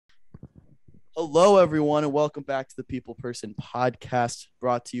Hello, everyone, and welcome back to the People Person podcast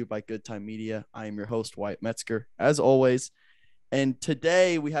brought to you by Good Time Media. I am your host, Wyatt Metzger, as always. And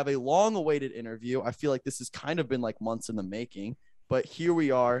today we have a long awaited interview. I feel like this has kind of been like months in the making, but here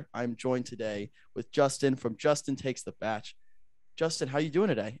we are. I'm joined today with Justin from Justin Takes The Bach. Justin, how you doing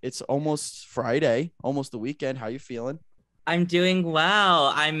today? It's almost Friday, almost the weekend. How you feeling? I'm doing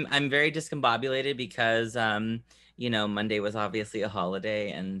well. I'm very discombobulated because Monday was obviously a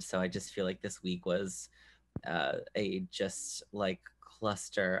holiday, and so I just feel like this week was a just like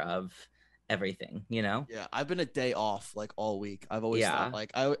cluster of everything. Yeah, I've been a day off like all week. I've always thought Yeah.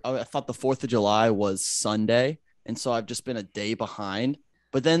 like I thought the 4th of July was Sunday, and so I've just been a day behind.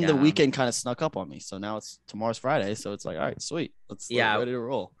 But then the Yeah. weekend kind of snuck up on me. So now it's tomorrow's Friday, so it's like, all right, sweet. Let's Yeah. ready to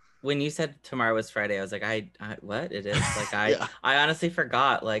roll. When you said tomorrow was Friday, I was like, I what? It is? Like I Yeah. I honestly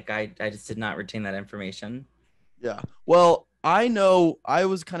forgot. Like I just did not retain that information. Yeah. Well, I know I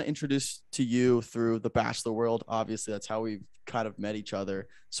was kind of introduced to you through the Bachelor world. Obviously, that's how we've kind of met each other.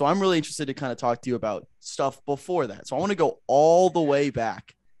 So I'm really interested to kind of talk to you about stuff before that. So I want to go all the way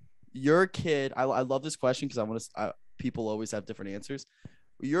back. Your kid, I love this question because I want to, people always have different answers.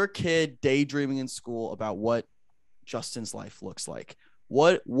 Your kid daydreaming in school about what Justin's life looks like.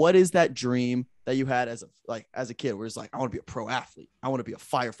 What is that dream that you had as a kid where it's like, I want to be a pro athlete, I want to be a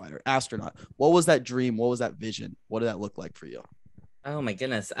firefighter, astronaut? What was that dream? What was that vision? What did that look like for you? Oh my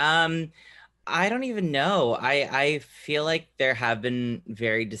goodness. I don't even know. I feel like there have been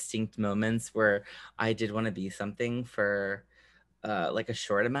very distinct moments where I did want to be something for like a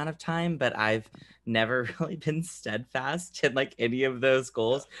short amount of time, but I've never really been steadfast in like any of those Yeah.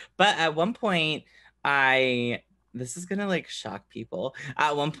 goals. But at one point, I this is gonna like shock people.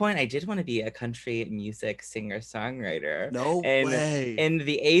 At one point, I did want to be a country music singer songwriter, No and way. in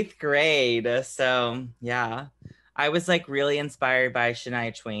the eighth grade. So yeah, I was like really inspired by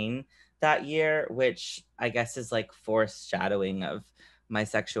Shania Twain that year, which I guess is like foreshadowing of my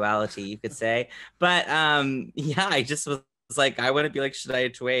sexuality, you could say. But yeah, I just was like, I want to be like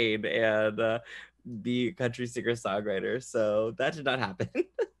Shania Twain and be a country singer songwriter. So that did not happen.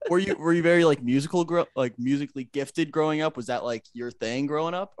 Were you very like like musically gifted growing up? Was that like your thing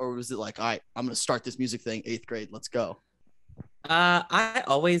growing up, or was it like, all right, I'm gonna start this music thing 8th grade, let's go? I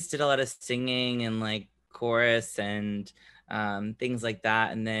always did a lot of singing and like chorus and things like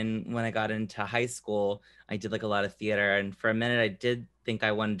that. And then when I got into high school, I did like a lot of theater. And for a minute, I did think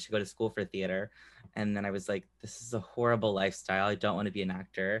I wanted to go to school for theater. And then I was like, this is a horrible lifestyle. I don't want to be an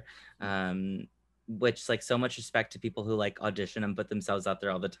actor. Which, like, so much respect to people who like audition and put themselves out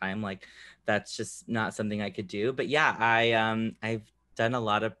there all the time. Like, that's just not something I could do. But yeah, I've done a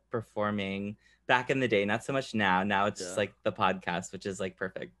lot of performing back in the day, not so much now. Now it's just Yeah. like the podcast, which is like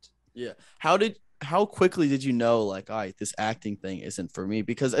perfect. Yeah. How quickly did you know like, all right, this acting thing isn't for me?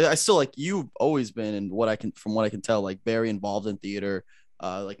 Because I still like, you've always been, and from what I can tell, like very involved in theater,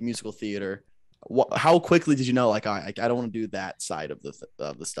 like musical theater. How quickly did you know like, I don't want to do that side of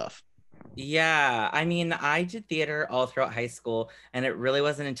the stuff? Yeah, I mean, I did theater all throughout high school, and it really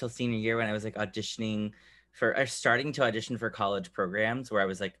wasn't until senior year when I was like auditioning for or starting to audition for college programs where I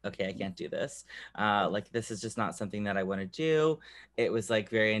was like, okay, I can't do this. Like this is just not something that I want to do. It was like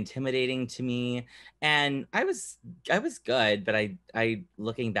very intimidating to me, and I was good, but I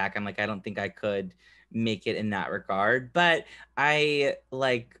looking back, I'm like, I don't think I could make it in that regard. But I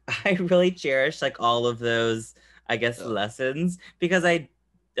like I really cherish like all of those, I guess, Yeah. lessons because I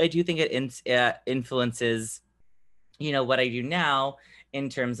do think it influences, what I do now in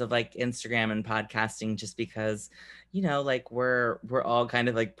terms of like Instagram and podcasting, just because, like we're all kind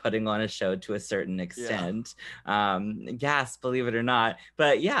of like putting on a show to a certain Yeah. extent. Yes, believe it or not.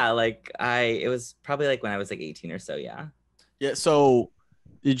 But yeah, like it was probably like when I was like 18 or so. Yeah. Yeah. So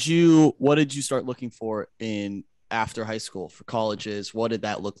what did you start looking for in after high school for colleges? What did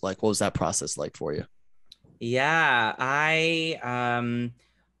that look like? What was that process like for you? Yeah,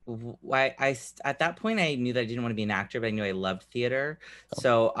 at that point I knew that I didn't want to be an actor, but I knew I loved theater.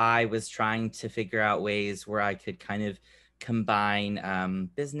 So I was trying to figure out ways where I could kind of combine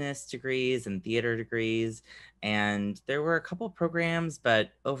business degrees and theater degrees. And there were a couple programs,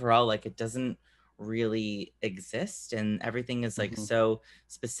 but overall, like it doesn't really exist, and everything is like Mhm. so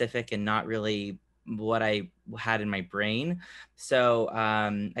specific and not really what I had in my brain. So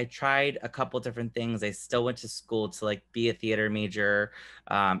I tried a couple different things. I still went to school to like be a theater major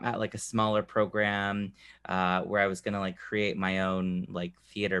at like a smaller program where I was gonna like create my own like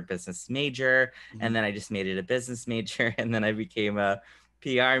theater business major, and Mhm. then I just made it a business major, and then I became a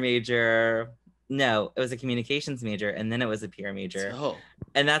PR major. No, it was a communications major, and then it was a PR major, So,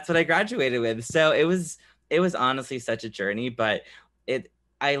 and that's what I graduated with. So it was honestly such a journey, but it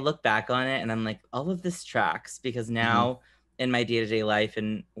I look back on it and I'm like, all of this tracks, because Hmm. now in my day-to-day life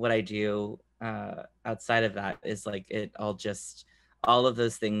and what I do outside of that is like it all just all of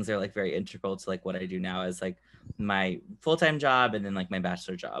those things are like very integral to like what I do now as like my full-time job and then like my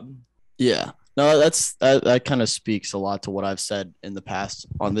bachelor job. Yeah. No, that kind of speaks a lot to what I've said in the past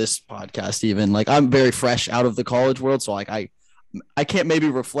on this podcast. Even like I'm very fresh out of the college world, so like I can't maybe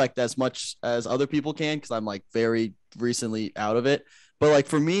reflect as much as other people can because I'm like very recently out of it. But like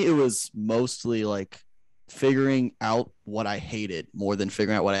for me, it was mostly like figuring out what I hated more than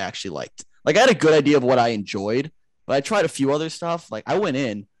figuring out what I actually liked. Like I had a good idea of what I enjoyed, but I tried a few other stuff. Like I went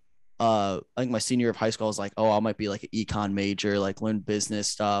in, I think my senior year of high school, I was like, oh, I might be like an econ major, like learn business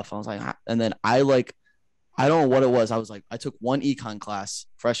stuff. I was like, and then I don't know what it was. I was like, I took one econ class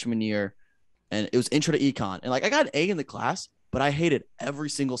freshman year and it was intro to econ. And like I got an A in the class, but I hated every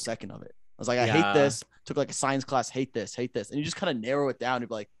single second of it. I was like, I hate Yeah. this. Took like a science class, hate this, hate this. And you just kind of narrow it down and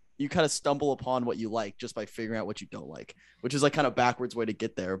be like, you kind of stumble upon what you like just by figuring out what you don't like, which is like kind of backwards way to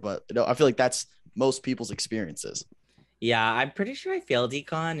get there. But you know, I feel like that's most people's experiences. Yeah, I'm pretty sure I failed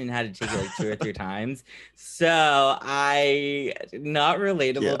econ and had to take it like 2 or 3 times. So I not Yeah.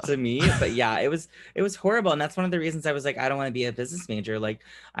 relatable to me, but yeah, it was horrible. And that's one of the reasons I was like, I don't want to be a business major. Like,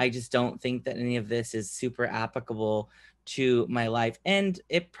 I just don't think that any of this is super applicable to my life. And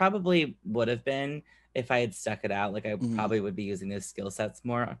it probably would have been if I had stuck it out. Like I Mhm. probably would be using those skill sets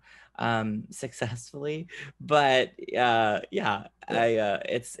more successfully. But yeah, Yeah. I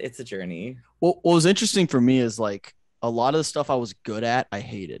it's a journey. Well, what was interesting for me is like a lot of the stuff I was good at, I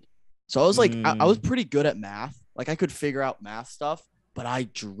hated. So I was like, I was Mm, pretty good at math. Like I could figure out math stuff, but I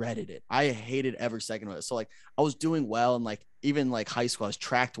dreaded it. I hated every second of it. So like I was doing well and like even like high school, I was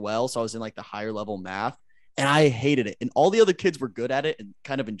tracked well. So I was in like the higher level math and I hated it. And all the other kids were good at it and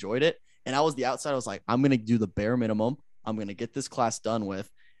kind of enjoyed it. And I was the outside. I was like, I'm going to do the bare minimum. I'm going to get this class done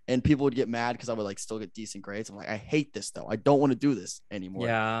with. And people would get mad because I would like still get decent grades. I'm like, I hate this though. I don't want to do this anymore.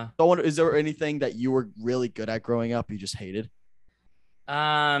 yeah. So I wonder, is there anything that you were really good at growing up you just hated?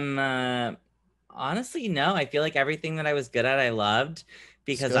 Um, uh, Honestly, no. I feel like everything that I was good at, I loved It's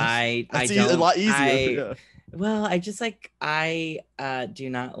because good. I That's a don't lot easier. I Yeah. well, I just like I do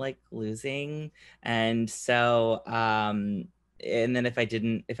not like losing, and so and then if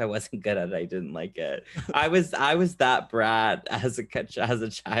I wasn't good at it, I didn't like it. I was that brat as a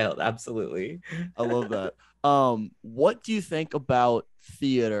child, absolutely. I love that. What do you think about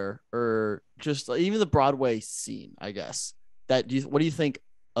theater or just like, even the Broadway scene, I guess? What do you think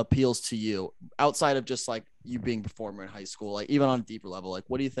appeals to you outside of just like you being a performer in high school, like even on a deeper level? Like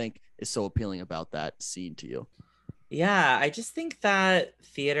what do you think is so appealing about that scene to you? Yeah, I just think that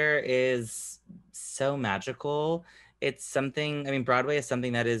theater is so magical. It's something, I mean, Broadway is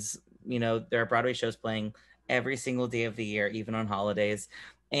something that is, there are Broadway shows playing every single day of the year, even on holidays.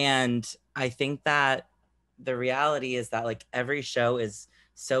 And I think that the reality is that like every show is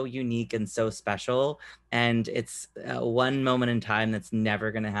so unique and so special. And it's one moment in time that's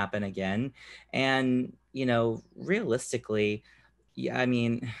never going to happen again. And, realistically, yeah, I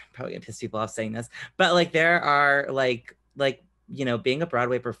mean, probably gonna piss people off saying this, but like there are being a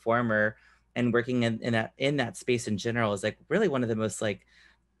Broadway performer and working in that space in general is like really one of the most like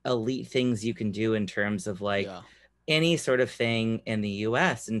elite things you can do in terms of like Yeah. any sort of thing in the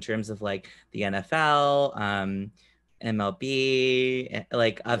US in terms of like the NFL, MLB,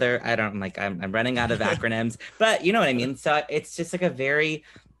 like Yeah. other, I don't like, I'm running out of acronyms, but you know what I mean? So it's just like a very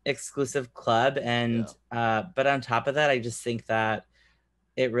exclusive club. Yeah. And, but on top of that, I just think that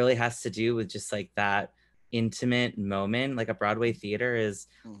it really has to do with just like that intimate moment. Like a Broadway theater is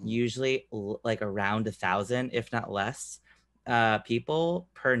Hmm. usually like around 1,000, if not less, people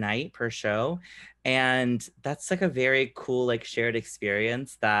per night per show, and that's like a very cool like shared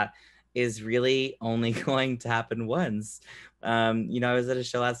experience that is really only going to happen once. I was at a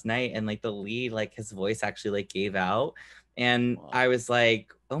show last night and like the lead, like his voice actually like gave out, and Wow. I was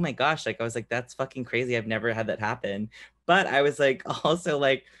like, oh my gosh, like I was like, that's fucking crazy, I've never had that happen. But I was like, also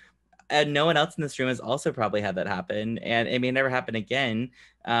like, and no one else in this room has also probably had that happen, and it may never happen again.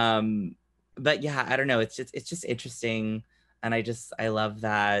 Um, but yeah, I don't know. It's just interesting, and I love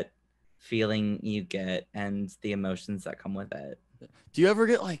that feeling you get and the emotions that come with it. Do you ever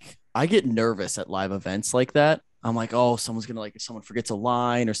get like I get nervous at live events like that? I'm like, oh, someone's gonna like if someone forgets a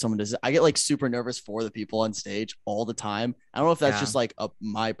line or someone does. I get like super nervous for the people on stage all the time. I don't know if that's Yeah. just like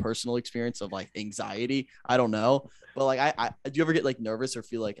my personal experience of like anxiety. I don't know, but like do you ever get like nervous or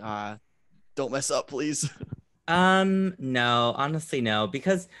feel like don't mess up, please? No, honestly, no,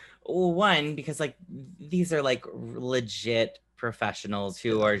 because one, because like these are like legit professionals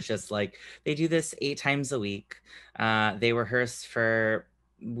who Yeah. are just like they do this 8 times a week. They rehearse for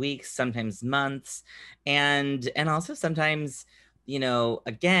weeks, sometimes months, and also sometimes, you know,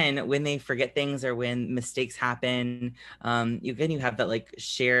 again, when they forget things or when mistakes happen, you have that like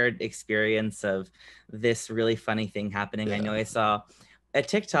shared experience of this really funny thing happening. I Yeah. know I saw a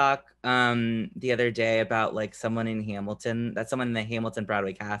TikTok the other day about like someone in Hamilton, that someone in the Hamilton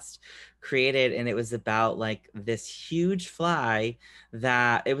Broadway cast created, and it was about like this huge fly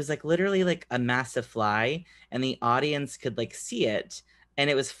that it was like literally like a massive fly, and the audience could like see it, and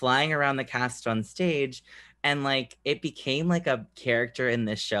it was flying around the cast on stage, and like it became like a character in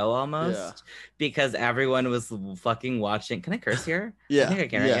this show Yeah. almost because everyone was fucking watching. Can I curse here? I Yeah. think I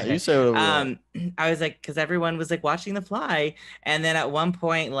can, right? Yeah. You Okay. say whatever you want. I was like, because everyone was like watching the fly, and then at one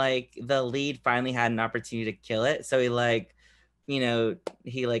point, like the lead finally had an opportunity to kill it, so he like, you know,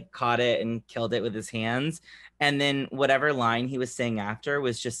 he like caught it and killed it with his hands. And then whatever line he was saying after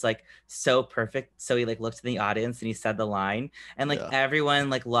was just like so perfect. So he like looked in the audience and he said the line, and like Yeah. everyone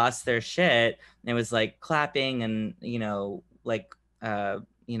like lost their shit and was like clapping and, like,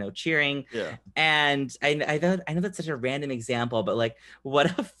 cheering. Yeah. And I know that's such a random example, but like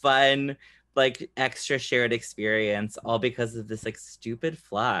what a fun like extra shared experience, all because of this like stupid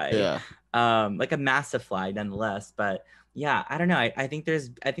fly, Yeah. like a massive fly nonetheless. But yeah, I don't know. I think there's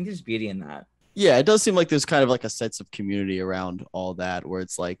beauty in that. Yeah, it does seem like there's kind of like a sense of community around all that where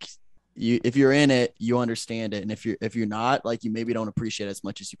it's like you if you're in it, you understand it. And if you're not, like you maybe don't appreciate it as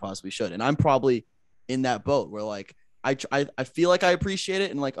much as you possibly should. And I'm probably in that boat where like I feel like I appreciate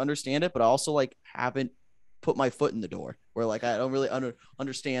it and like understand it, but I also like haven't put my foot in the door where like I don't really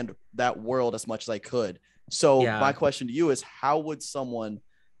understand that world as much as I could. So my Yeah. question to you is how would someone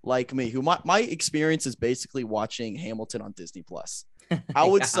like me who my experience is basically watching Hamilton on Disney Plus.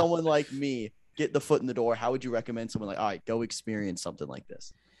 How would Yeah. someone like me get the foot in the door? How would you recommend someone like, all right, go experience something like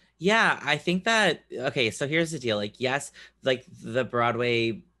this? Yeah, I think that, okay, so here's the deal. Like, yes, like the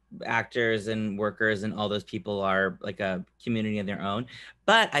Broadway actors and workers and all those people are like a community of their own.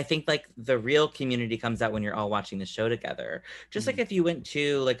 But I think like the real community comes out when you're all watching the show together. Just like Mhm. if you went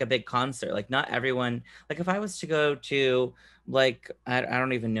to like a big concert, like not everyone, like if I was to go to like, I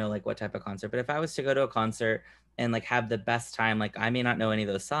don't even know like what type of concert, but if I was to go to a concert and like have the best time, like I may not know any of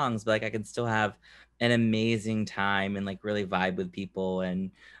those songs, but like I can still have an amazing time and like really vibe with people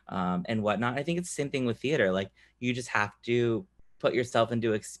and whatnot. I think it's the same thing with theater. Like you just have to put yourself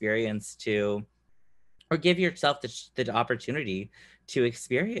into experience to, or give yourself the opportunity to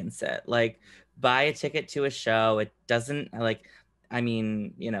experience it. Like buy a ticket to a show. It doesn't like, I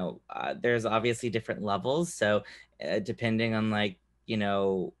mean, there's obviously different levels. So depending on like,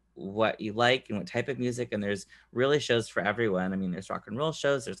 what you like and what type of music, and there's really shows for everyone. I mean, there's rock and roll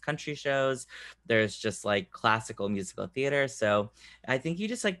shows, there's country shows, there's just like classical musical theater. So I think you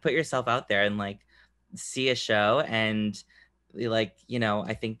just like put yourself out there and like see a show, and like,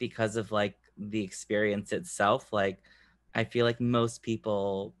 I think because of like the experience itself, like I feel like most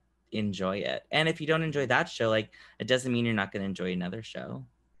people enjoy it. And if you don't enjoy that show, like it doesn't mean you're not going to enjoy another show.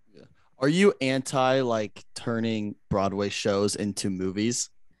 Yeah. Are you anti like turning Broadway shows into movies?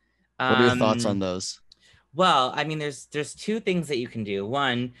 What are your thoughts on um those? Well, I mean, there's two things that you can do.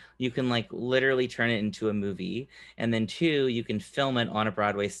 One, you can like literally turn it into a movie, and then two, you can film it on a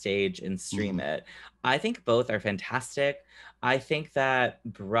Broadway stage and stream Mhm. it. I think both are fantastic. I think that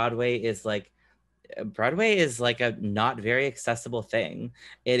Broadway is like a not very accessible thing.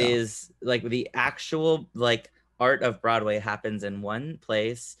 It Yeah. is like the actual like art of Broadway happens in one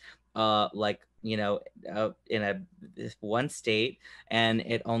place, like in a one state, and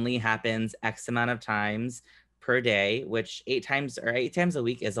it only happens X amount of times per day, which 8 times a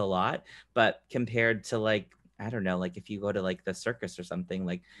week is a lot, but compared to like, I don't know, like if you go to like the circus or something,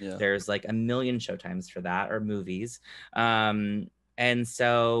 like Yeah. there's like a million showtimes for that, or movies. And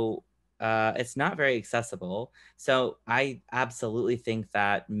so it's not very accessible. So I absolutely think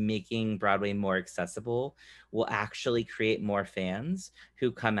that making Broadway more accessible will actually create more fans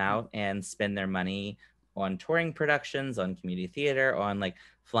who come out and spend their money on touring productions, on community theater, on like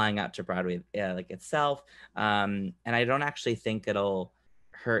flying out to Broadway, like itself. And I don't actually think it'll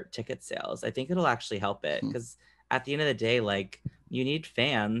hurt ticket sales. I think it'll actually help it, Mhm. because at the end of the day, like you need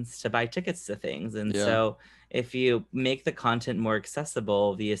fans to buy tickets to things. And Yeah. so if you make the content more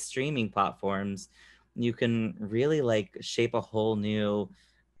accessible via streaming platforms, you can really like shape a whole new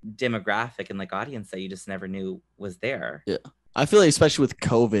demographic and like audience that you just never knew was there. Yeah. I feel like especially with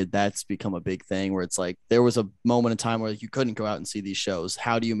COVID, that's become a big thing where it's like there was a moment in time where you couldn't go out and see these shows.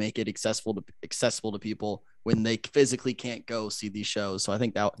 How do you make it accessible to people when they physically can't go see these shows? So I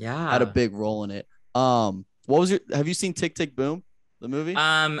think that had a Yeah. big role in it. What was your have you seen Tick Tick Boom? the movie?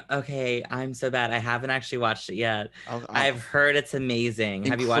 Okay, I'm so bad. I haven't actually watched it yet. Oh, I've heard it's amazing.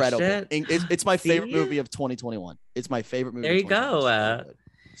 Have you watched incredible. it? It's my favorite See? movie of 2021. It's my favorite movie There of you 2021. go.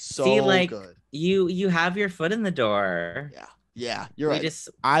 So good. See, So like good. you have your foot in the door. Yeah. Yeah, you're We right. just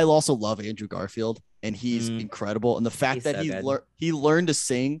I also love Andrew Garfield, and he's mm, incredible. And the fact he's that so good. he learned to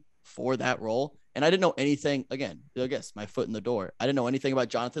sing for that role, and I didn't know anything. Again, I guess my foot in the door. I didn't know anything about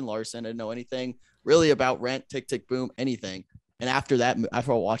Jonathan Larson. I didn't know anything really about Rent, Tick Tick Boom, anything. And after that,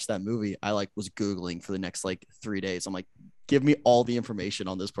 after I watched that movie, I like was googling for the next like 3 days. I'm like, give me all the information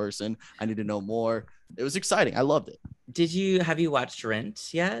on this person. I need to know more. It was exciting. I loved it. Have you watched Rent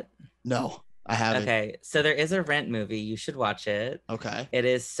yet? No, I haven't. Okay, so there is a Rent movie. You should watch it. Okay. It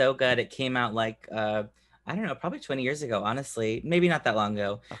is so good. It came out like I don't know, probably 20 years ago, honestly. Maybe not that long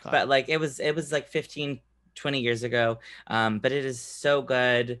ago, Okay. but like it was like 15, 20 years ago. But it is so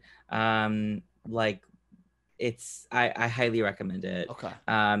good. Like I highly recommend it. Okay.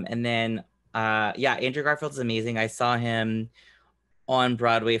 And then yeah, Andrew Garfield's amazing. I saw him on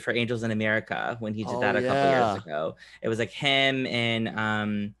Broadway for Angels in America when he did Oh that a couple years yeah. ago. It was like him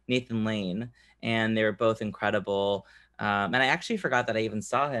and Nathan Lane, and they were both incredible. And I actually forgot that I even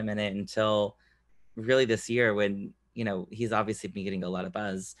saw him in it until really this year when he's obviously been getting a lot of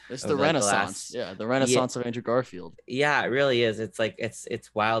buzz It's the over like the Renaissance. last Yeah, the yeah. Renaissance of Andrew Garfield. Yeah, it really is. It's like it's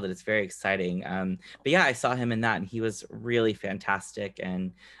wild and it's very exciting. But yeah, I saw him in that and he was really fantastic.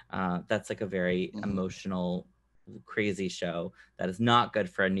 And that's like a very emotional, crazy show that is not good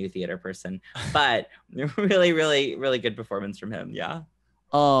for a new theater person, but really, really, really good performance from him. Yeah.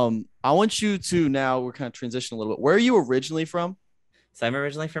 I want you to now we're kind of transition a little bit. Where are you originally from? So I'm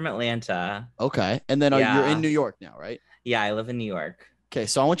originally from Atlanta. Okay. And then you're in Yeah. New York now, right? Yeah, I live in New York. Okay,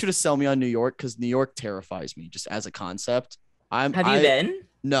 so I want you to sell me on New York because New York terrifies me just as a concept. Have you I been?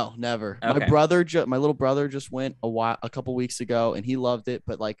 No, never. Okay. My little brother just went a couple weeks ago and he loved it,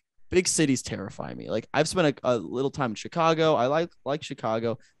 but like big cities terrify me. Like I've spent a little time in Chicago. I like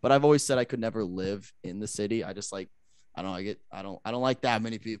Chicago, but I've always said I could never live in the city. I just like I don't like it. I don't like that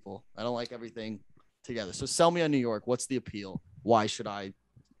many people. I don't like everything together. So sell me on New York. What's the appeal? Why should I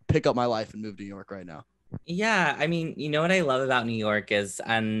pick up my life and move to New York right now? Yeah, I mean, you know what I love about New York is,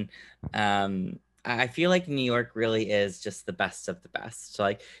 and I feel like New York really is just the best of the best. So,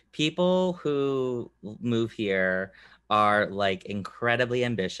 like, people who move here are like incredibly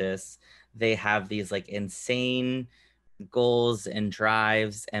ambitious. They have these like insane goals and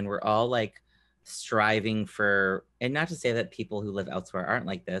drives, and we're all like striving for, and not to say that people who live elsewhere aren't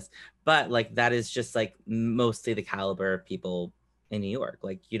like this, but like that is just like mostly the caliber of people in New York.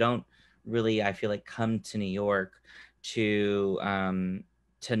 Like you don't really, I feel like, come to New York to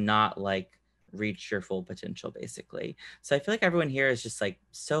not like reach your full potential basically. So I feel like everyone here is just like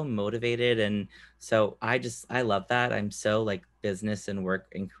so motivated, and so I love that. I'm so like business and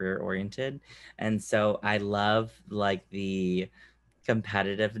work and career oriented, and so I love like the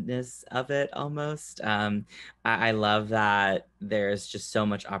competitiveness of it almost. I love that there's just so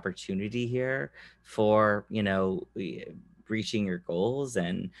much opportunity here for, reaching your goals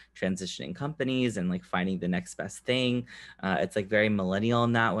and transitioning companies and like finding the next best thing. It's like very millennial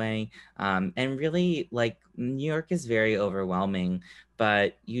in that way. And really, like, New York is very overwhelming,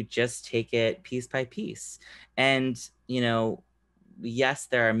 but you just take it piece by piece. And, yes,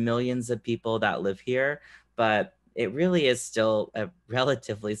 there are millions of people that live here, but it really is still a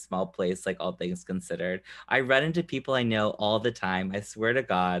relatively small place, like all things considered. I run into people I know all the time. I swear to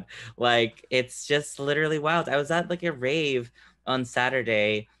God. Like, it's just literally wild. I was at like a rave on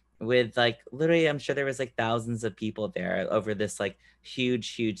Saturday with like literally, I'm sure there was like thousands of people there over this like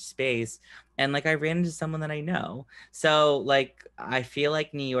huge, huge space. And like I ran into someone that I know. So like I feel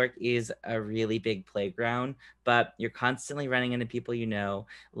like New York is a really big playground, but you're constantly running into people you know.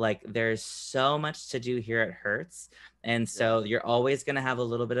 Like there's so much to do here at Hertz. And Yeah. so you're always going to have a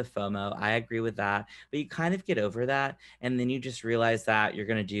little bit of FOMO. I agree with that. But you kind of get over that. And then you just realize that you're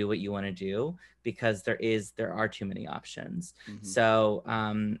going to do what you want to do because there are too many options. Mm-hmm. So,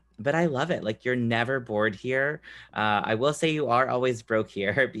 but I love it. Like you're never bored here. I will say you are always broke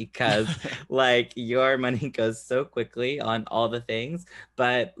here because like your money goes so quickly on all the things.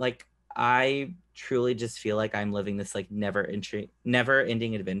 But like I truly just feel like I'm living this like never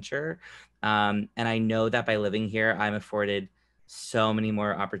ending adventure. And I know that by living here, I'm afforded so many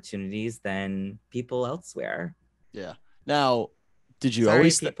more opportunities than people elsewhere. Yeah. Now, did you Sorry,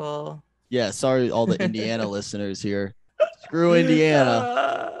 always people. Yeah, sorry all the Indiana listeners here. Screw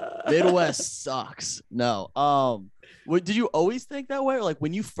Indiana. Midwest sucks. No. Did you always think that way? Or like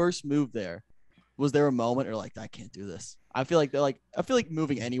when you first moved there, was there a moment or like I can't do this? I feel like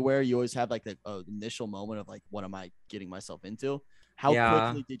moving anywhere, you always have like the initial moment of like what am I getting myself into? how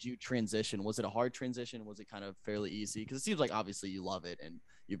Yeah. quickly did you transition? Was it a hard transition? Was it kind of fairly easy? Because it seems like obviously you love it and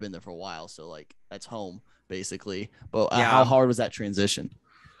you've been there for a while, so like that's home basically. But how Yeah. hard was that transition?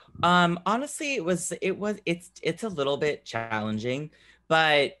 Honestly, it's a little bit challenging,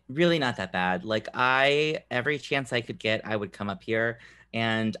 but really not that bad. Like every chance I could get, I would come up here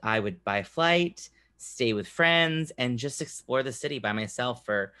and I would buy a flight, stay with friends, and just explore the city by myself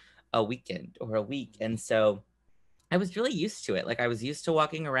for a weekend or a week. And so I was really used to it. Like I was used to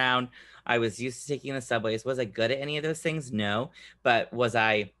walking around. I was used to taking the subways. Was I good at any of those things? No. But was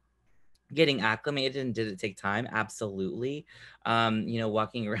I getting acclimated and did it take time? Absolutely.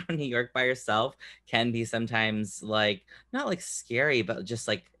 Walking around New York by yourself can be sometimes like not like scary, but just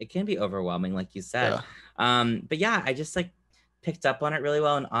like it can be overwhelming, like you said. Yeah. But yeah, I just like picked up on it really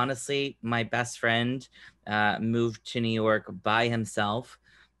well. And honestly, my best friend moved to New York by himself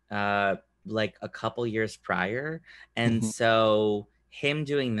uh like a couple years prior. And Mhm. so him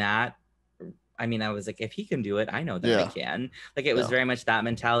doing that, I mean, I was like, if he can do it, I know that I Yeah. can. Like it was Yeah. very much that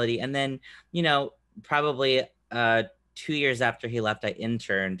mentality. And then, probably 2 years after he left, I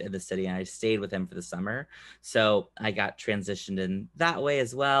interned in the city and I stayed with him for the summer. So I got transitioned in that way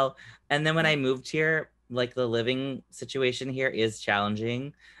as well. And then when I moved here, like the living situation here is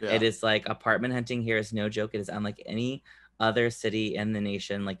challenging. It Yeah. is like apartment hunting here is no joke. It is unlike any other city in the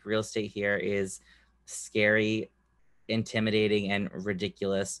nation. Like real estate here is scary, intimidating, and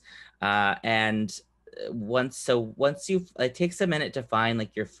ridiculous. And once you, it takes a minute to find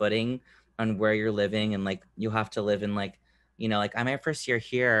like your footing on where you're living, and like you have to live in like, like on my first year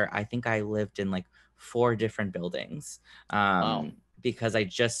here, I think I lived in like 4 different buildings, Wow. because I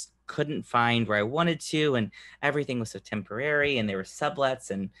just couldn't find where I wanted to, and everything was so temporary, and there were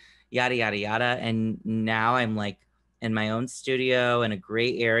sublets and yada yada yada. And now I'm like in my own studio in a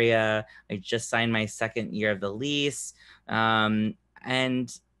great area. I just signed my second year of the lease. And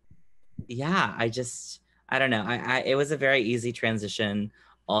yeah, I don't know. It was a very easy transition,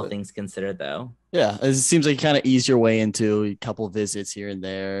 all But things considered, though. yeah, it seems like you kind of ease your way into a couple of visits here and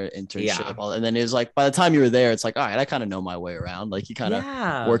there, internship, Yeah. and then it was like by the time you were there, it's like, all right, I kind of know my way around. Like you kind of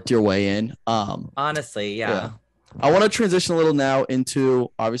Yeah. worked your way in. Honestly, Yeah. yeah. I want to transition a little now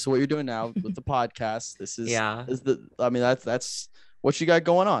into obviously what you're doing now with the podcast. This Yeah. is the I mean that's what you got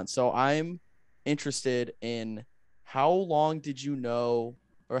going on. So I'm interested in how long did you know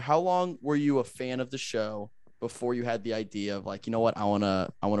or how long were you a fan of the show before you had the idea of like, you know what, I want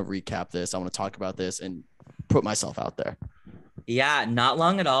to recap this. I want to talk about this and put myself out there. Yeah, not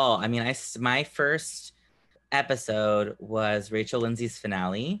long at all. I mean, my first episode was Rachel Lindsay's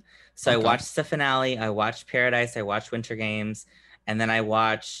finale. So I Okay. watched the finale, I watched Paradise, I watched Winter Games, and then I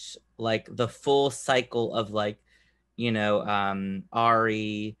watched like the full cycle of like,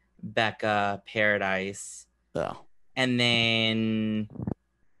 Ari, Becca, Paradise, Yeah. and then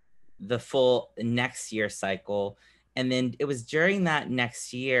the full next year cycle. And then it was during that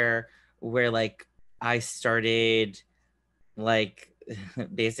next year where like I started like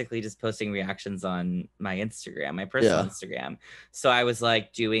basically just posting reactions on my Instagram, my personal Yeah. Instagram. So I was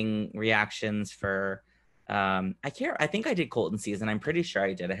like doing reactions for I think I did Colton season. I'm pretty sure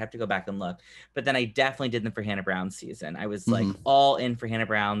I did. I have to go back and look. But then I definitely did them for Hannah Brown's season. I was like Mm-hmm. all in for Hannah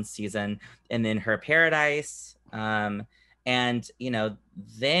Brown's season, and then her Paradise. And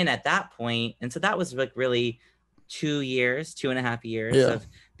then at that point, and so that was like really 2 years, 2.5 years Yeah. of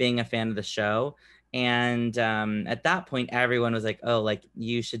being a fan of the show. And at that point, everyone was like, oh, like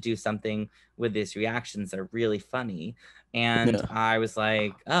you should do something with these reactions. They're really funny. And Yeah. I was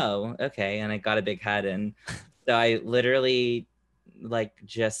like, oh, okay. And I got a big head. And so I literally like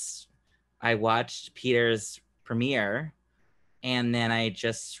I watched Peter's premiere, and then I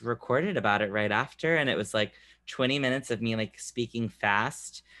just recorded about it right after. And it was like 20 minutes of me like speaking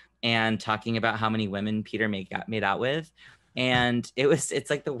fast and talking about how many women Peter made out with. And it's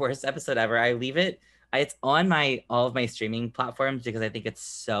like the worst episode ever. I leave it. It's on all of my streaming platforms because I think it's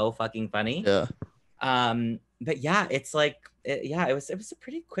so fucking funny. Yeah. But yeah, it's like, it was a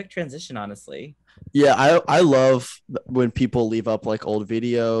pretty quick transition, honestly. Yeah, I love when people leave up like old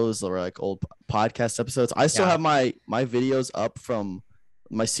videos or like old podcast episodes. I still Yeah. have my videos up from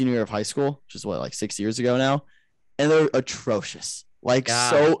my senior year of high school, which is what, like 6 years ago now, and they're atrocious. Like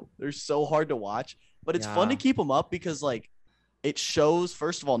Yeah. they're so hard to watch, but it's fun to Yeah. keep them up because like it shows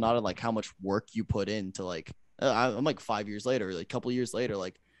first of all not like how much work you put into like I'm like 5 years later, like a couple of years later,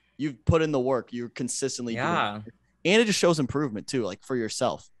 like you've put in the work, you're consistently doing, Yeah. and it just shows improvement too, like for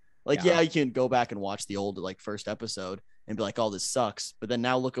yourself. Like, Yeah. yeah, you can go back and watch the old like first episode and be like, oh, this sucks. But then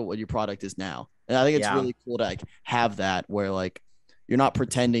now look at what your product is now. And I think it's Yeah. really cool to like have that where like you're not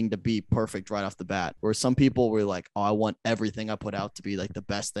pretending to be perfect right off the bat. Where some people were like, oh, I want everything I put out to be like the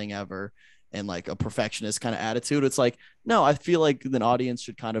best thing ever, and like a perfectionist kind of attitude. It's like, no, I feel like an audience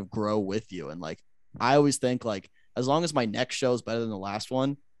should kind of grow with you. And like, I always think like, as long as my next show is better than the last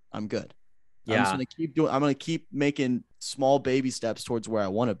one, I'm good. I'm just Yeah. gonna keep doing. I'm gonna keep making small baby steps towards where I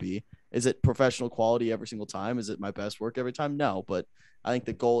want to be. Is it professional quality every single time? Is it my best work every time? No, but I think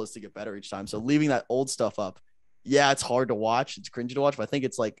the goal is to get better each time. So leaving that old stuff up, yeah, it's hard to watch. It's cringy to watch, but I think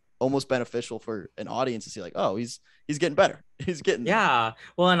it's like almost beneficial for an audience to see like, oh, he's getting better. He's getting there. Yeah.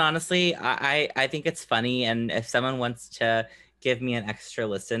 Well, and honestly, I think it's funny. And if someone wants to give me an extra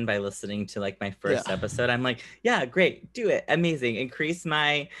listen by listening to like my Yeah. first episode, I'm like, yeah, great, do it. Amazing. Increase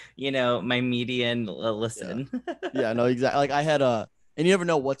my, my median Yeah. listen. Yeah, no, exactly. Like I had and you never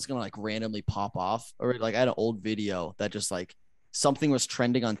know what's gonna like randomly pop off. Or like I had an old video that just like something was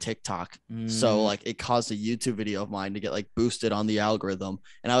trending on TikTok. So Mm, like it caused a YouTube video of mine to get like boosted on the algorithm.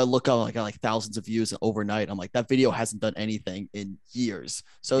 And I would look up like got like thousands of views overnight. I'm like, that video hasn't done anything in years.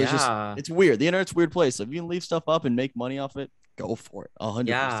 So yeah. it's weird. The internet's a weird place. So if you can leave stuff up and make money off it, go for it. 100%.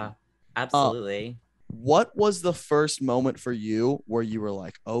 Yeah. Absolutely. What was the first moment for you where you were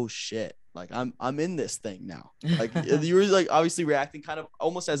like, oh shit, like I'm in this thing now? Like you were like obviously reacting kind of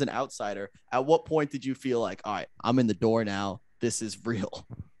almost as an outsider. At what point did you feel like, all right, I'm in the door now, this is real?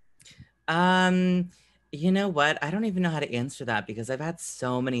 Um, you know what? I don't even know how to answer that because I've had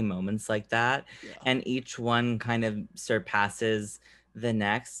so many moments like that, Yeah. and each one kind of surpasses the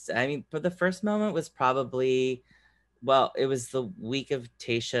next. I mean, but the first moment was probably, well, it was the week of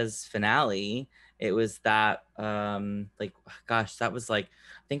Tasha's finale. It was that like gosh, that was like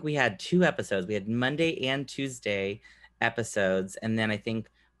I think we had two episodes. We had Monday and Tuesday episodes, and then I think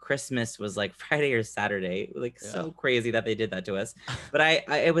Christmas was like Friday or Saturday. Like Yeah. so crazy that they did that to us. But I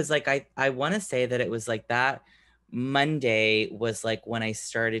it was like I want to say that it was like that Monday was like when I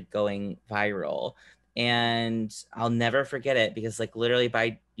started going viral. And I'll never forget it because like literally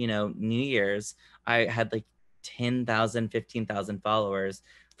by, New Year's, I had like 10,000, 15,000 followers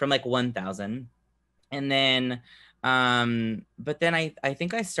from like 1,000. And then, but then I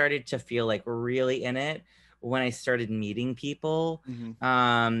think I started to feel like really in it when I started meeting people.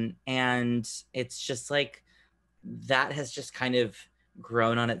 Mm-hmm. And it's just like that has just kind of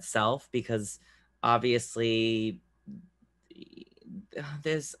grown on itself because obviously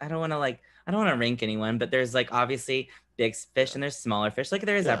there's I don't want to rank anyone, but there's like obviously big fish Yeah. and there's smaller fish, like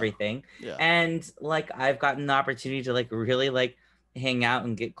there's Yeah. everything. Yeah. And like I've gotten the opportunity to like really like hang out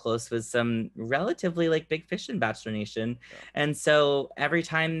and get close with some relatively like big fish in Bachelor Nation. Yeah. And so every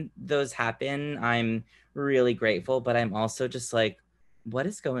time those happen, I'm really grateful, but I'm also just like, what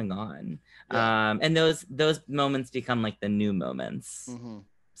is going on? Yeah. And those moments become like the new moments. Mm-hmm.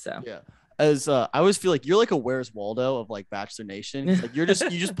 So Yeah. As I always feel like you're like a Where's Waldo of like Bachelor Nation because like you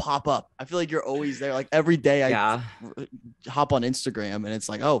just pop up. I feel like you're always there. Like every day I yeah. hop on Instagram and it's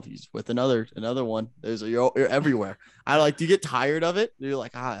like, oh, he's with another one. You're everywhere. I like. Do you get tired of it? You're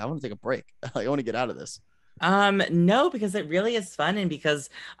like, I want to take a break. Like I want to get out of this. No, because it really is fun and because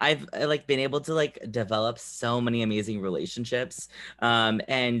I've like been able to like develop so many amazing relationships.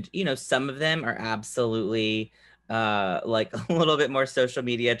 And some of them are absolutely like a little bit more social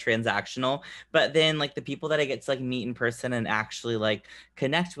media transactional, but then like the people that I get to like meet in person and actually like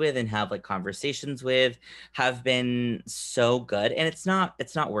connect with and have like conversations with have been so good. And it's not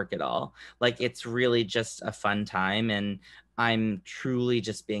work at all. Like it's really just a fun time and I'm truly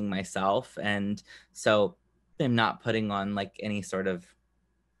just being myself. And so I'm not putting on like any sort of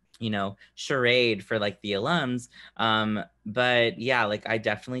charade for like the alums. But yeah, like I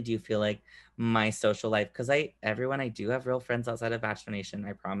definitely do feel like my social life, because I do have real friends outside of Bachelor Nation,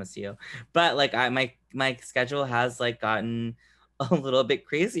 I promise you. But like my schedule has like gotten a little bit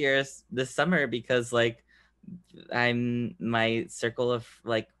crazier this summer because like my circle of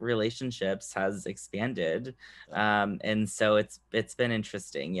like relationships has expanded. Yeah. And so it's been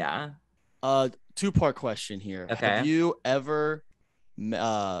interesting. Yeah. Two-part question here. Have Okay. you ever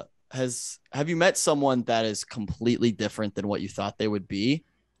have you met someone that is completely different than what you thought they would be?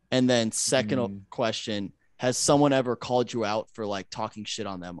 And then second Mm. question, has someone ever called you out for like talking shit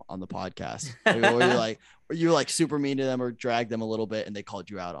on them on the podcast? Or you're like super mean to them or drag them a little bit and they called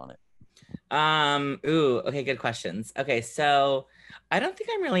you out on it? Ooh, okay, good questions. Okay, so I don't think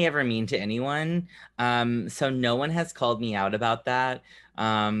I'm really ever mean to anyone. So no one has called me out about that.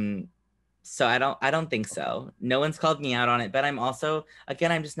 So I don't think Okay. so. No one's called me out on it, but I'm also,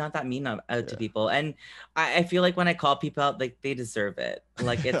 again, I'm just not that mean to Yeah. people. And I feel like when I call people out, like they deserve it.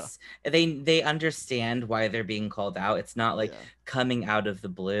 Like Yeah. they understand why they're being called out. It's not like Yeah. coming out of the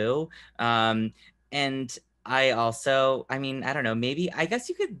blue. And I also, I mean, I don't know, maybe, I guess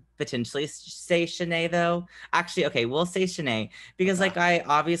you could potentially say Shanae though. Actually, okay, we'll say Shanae because Okay. like I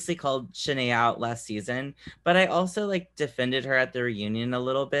obviously called Shanae out last season, but I also like defended her at the reunion a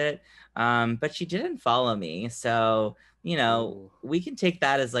little bit. But she didn't follow me. So, you know, Ooh. we can take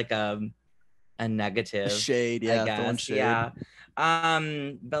that as like a A negative, shade, I yeah, throwing guess. shade. Yeah.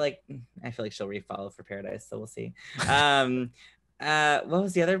 But like I feel like she'll refollow for Paradise, so we'll see. Um what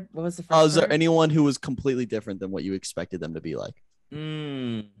was the first Is there part? anyone who was completely different than what you expected them to be like?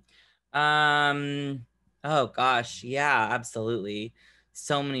 Mm. Um, oh gosh, yeah, absolutely.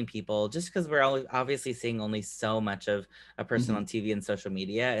 So many people, just because we're obviously seeing only so much of a person Hmm. on TV and social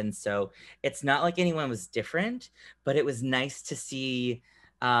media. And so it's not like anyone was different, but it was nice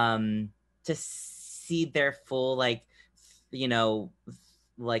um, to see their full, like, you know,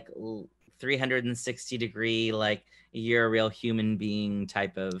 like 360-degree, like, you're a real human being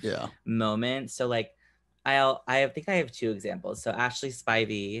type of Yeah. moment. So, like, I think I have two examples. So Ashley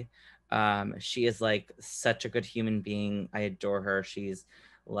Spivey, she is like such a good human being. I adore her. She's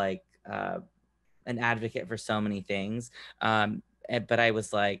like an advocate for so many things. But I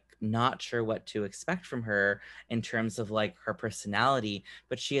was like not sure what to expect from her in terms of like her personality,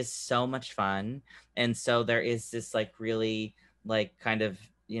 but she is so much fun. And so there is this like really like kind of,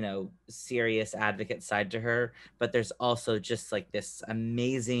 you know, serious advocate side to her, but there's also just like this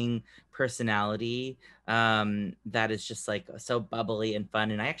amazing personality that is just like so bubbly and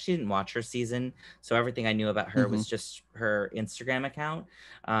fun. And I actually didn't watch her season, so everything I knew about her Hmm. was just her Instagram account.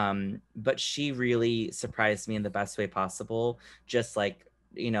 But she really surprised me in the best way possible, just like,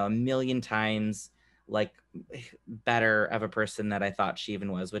 you know, a million times like better of a person that I thought she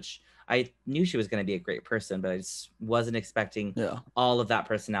even was, which I knew she was going to be a great person, but I just wasn't expecting Yeah. all of that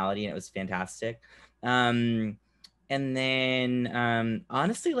personality, and it was fantastic. um and then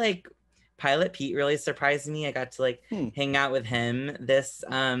honestly, like, Pilot Pete really surprised me. I got to like Hmm. hang out with him this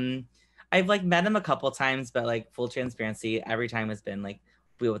I've like met him a couple times, but like full transparency, every time has been like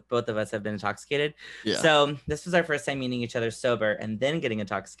both of us have been intoxicated. Yeah. So this was our first time meeting each other sober and then getting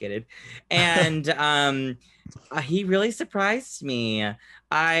intoxicated. And he really surprised me.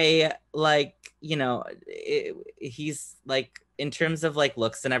 I like, you know, he's like in terms of like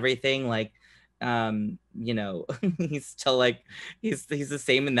looks and everything, like you know, he's still like he's the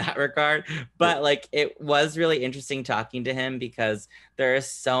same in that regard. Yeah. But like it was really interesting talking to him because there is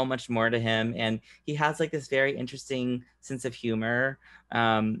so much more to him, and he has like this very interesting sense of humor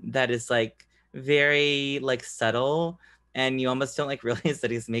that is like very like subtle, and you almost don't like realize that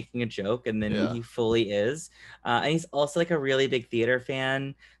he's making a joke, and then Yeah. he fully is. And he's also like a really big theater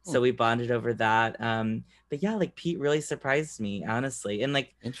fan, Hmm. so we bonded over that. But yeah, like Pete really surprised me, honestly, and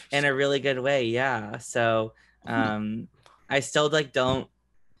like in a Interesting. really good way. Yeah. So Hmm. I still like don't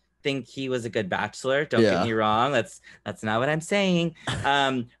think he was a good bachelor. Don't get Yeah. me wrong. That's not what I'm saying.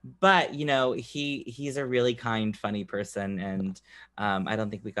 But you know, he's a really kind, funny person, and I don't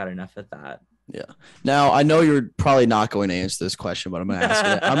think we got enough of that. Yeah. Now I know you're probably not going to answer this question, but I'm gonna ask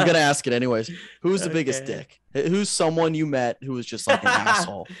it. I'm gonna ask it anyways. Who's the biggest Okay. dick? Who's someone you met who was just like an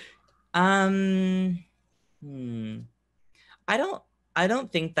asshole? um hmm. I don't I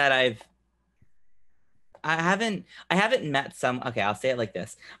don't think that I haven't met some okay, I'll say it like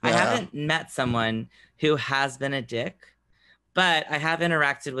this. I Yeah. haven't met someone who has been a dick, but I have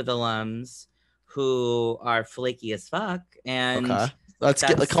interacted with alums who are flaky as fuck, Okay. and Let's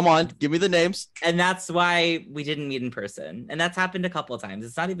get. that's Come on, give me the names. and that's why we didn't meet in person. And that's happened a couple of times.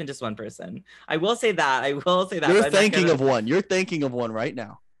 It's not even just one person. I will say that. I will say that, You're but I'm not thinking gonna of one. You're thinking of one right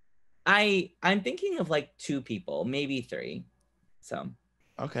now. I'm thinking of like two people, maybe three. So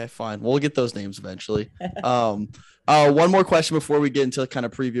Okay, fine. We'll get those names eventually. Um, one more question before we get into kind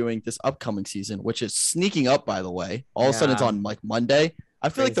of previewing this upcoming season, which is sneaking up, by the way. All of a sudden, it's yeah, on like Monday. I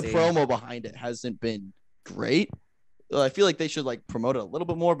feel like the crazy. promo behind it hasn't been great. I feel like they should like promote it a little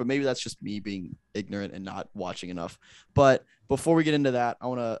bit more, but maybe that's just me being ignorant and not watching enough. But before we get into that, I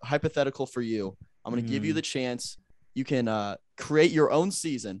want to hypothetical for you. I'm going to give you the chance. You can create your own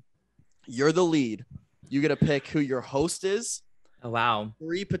season. You're the lead. You get to pick who your host is, Oh wow.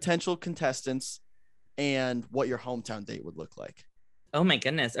 3 potential contestants, and what your hometown date would look like. Oh my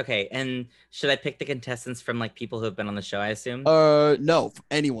goodness. Okay. And should I pick the contestants from like people who have been on the show, I assume? No,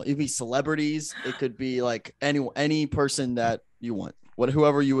 anyone. It could be celebrities. It could be like any person that you want.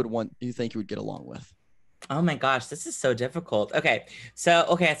 Whoever you would want, you think you would get along with. Oh my gosh, this is so difficult. So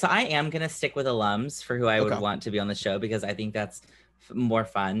I am gonna stick with alums for who I would Okay. want to be on the show because I think that's more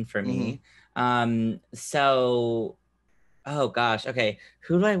fun for Mm-hmm. me. So oh gosh, okay,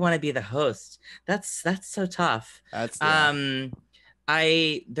 who do I want to be the host? That's so tough. That's yeah. Um,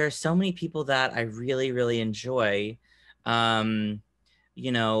 there's so many people that I really, really enjoy. Um,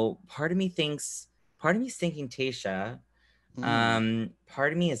 part of me's thinking Tasha. Hmm.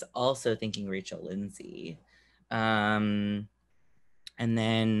 Part of me is also thinking Rachel Lindsay. Um, and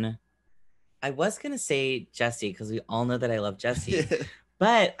then I was gonna say Jesse because we all know that I love Jesse,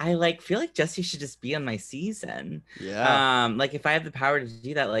 but I like feel like Jesse should just be on my season. Yeah. Like if I have the power to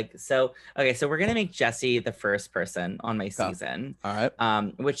do that, like so. Okay, so we're gonna make Jesse the first person on my Okay. season. All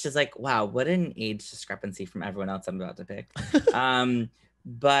right. Which is like, wow, what an age discrepancy from everyone else I'm about to pick. Um,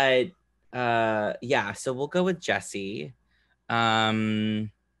 but yeah, so we'll go with Jesse.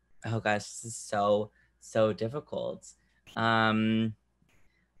 Um, oh gosh, this is so difficult. Um,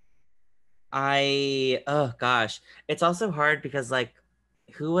 oh gosh, it's also hard because like,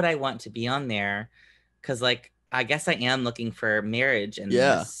 who would I want to be on there? Because like, I guess I am looking for marriage in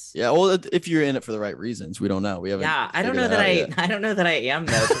Yeah. this. Yeah. Well, if you're in it for the right reasons, we don't know. We haven't Yeah, I don't figured know that that out yet. I don't know that I am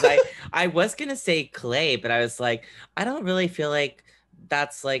though, because I was gonna say Clay, but I was like, I don't really feel like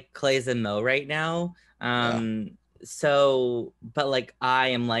that's like Clay's and Mo right now. Yeah. So but like I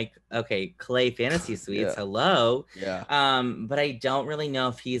am like, okay, Clay Fantasy Suites, Yeah. hello. Yeah. But I don't really know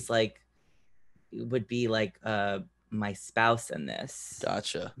if he's like would be like my spouse in this.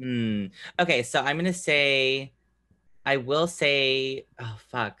 Gotcha. Hmm. Okay, so I'm gonna say I will say, oh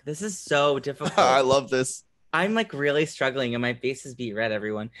fuck, this is so I difficult. love this. I'm like really struggling and my face is beat red,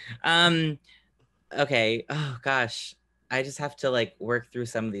 everyone. Um, okay. Oh gosh. I just have to like work through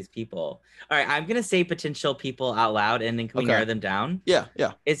some of these people. All right, I'm gonna say potential people out loud and then can we Okay. narrow them down? Yeah.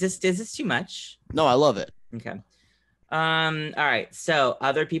 Yeah. Is this too much? No, I love it. Okay. All right. So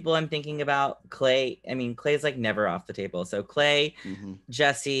other people I'm thinking about, Clay. I mean, Clay's like never off the table. So Clay, Hmm.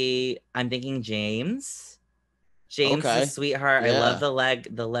 Jesse, I'm thinking James. James is a Okay. sweetheart. I love Yeah.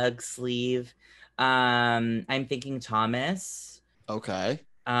 the leg sleeve. I'm thinking Thomas. Okay.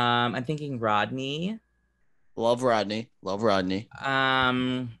 I'm thinking Rodney. Love Rodney. Love Rodney.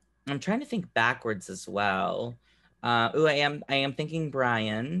 I'm trying to think backwards as well. I am thinking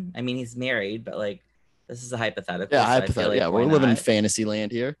Brian. I mean, he's married, but like this is a hypothetical, Yeah. so I feel Yeah. like why We're living in not? fantasy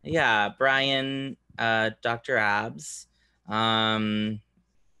land here. Yeah, Brian, Dr. Abs. Um,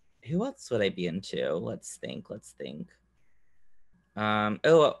 who else would I be into? Let's think.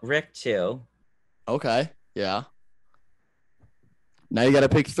 Rick too. Okay. Yeah. Now you got to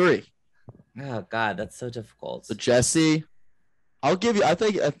pick three. Oh God, that's so difficult. So Jesse, I'll give you. I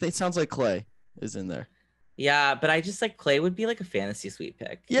think it sounds like Clay is in there. Yeah, but I just like Clay would be like a fantasy suite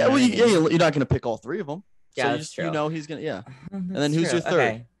pick. You Yeah. know Well, what I yeah. mean? You're not gonna pick all three of them. So Yeah, you that's just true. he's gonna yeah. And then That's who's true. your third?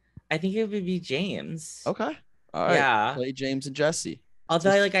 Okay. I think it would be James. Okay. All right. Yeah. Clay, James, and Jesse. It's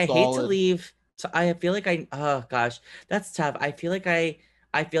Although a I hate to solid. leave. I feel like oh gosh, that's tough. I feel like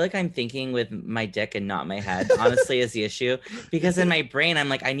I'm thinking with my dick and not my head, honestly, is the issue. Because in my brain, I'm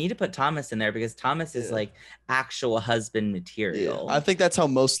like, I need to put Thomas in there because Thomas is Yeah. like actual husband Yeah. I material. think that's how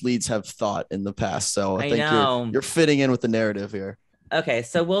most leads have thought in the past. So I I think know. you're fitting in with the narrative here. Okay,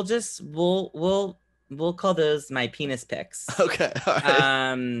 so we'll call those my penis picks. Okay. All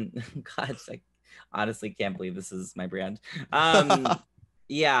right. God, I honestly can't believe this is my brand. Um,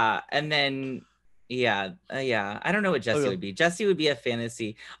 yeah, and then yeah. I don't know what Jesse Okay. would be. Jesse would be a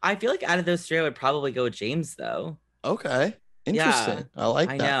fantasy. I feel like out of those three, I would probably go with James though. Okay. Yeah, Interesting. I like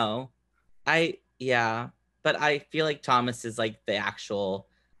I that. know. Yeah, but I feel like Thomas is like the actual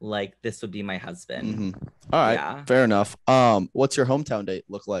like this would be my husband. Hmm. All right. Yeah. Fair enough. What's your hometown date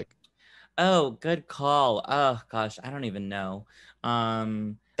look like? Oh, good call. Oh gosh, I don't even know.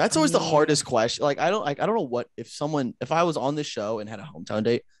 That's I always the mean, hardest question. I don't know what if I was on this show and had a hometown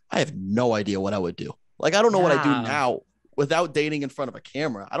date, I have no idea what I would do. Like I don't know what I do yeah. now without dating in front of a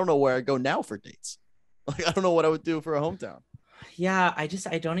camera. I don't know where I go now for dates. Like I don't know what I would do for a hometown. Yeah, I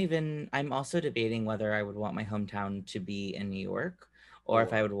don't even I'm also debating whether I would want my hometown to be in New York or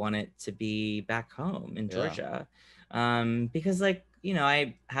if Oh, I would want it to be back home in yeah. Georgia. Because like,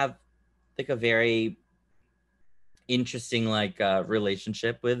 I have like a very interesting like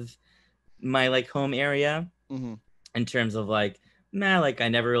relationship with my like home area Hmm. in terms of like, man, like I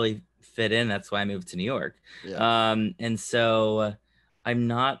never really fit in. That's why I moved to New York. Yeah. And so I'm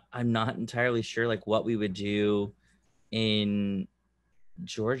not entirely sure like what we would do in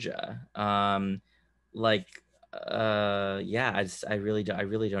Georgia. Like yeah, I really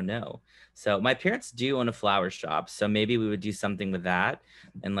don't know. So my parents do own a flower shop, so maybe we would do something with that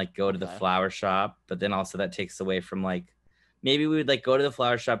and like go to the Okay. flower shop, but then also that takes away from like maybe we would like go to the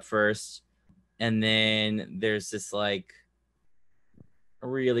flower shop first and then there's this like a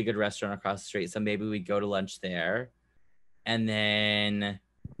really good restaurant across the street, so maybe we'd go to lunch there and then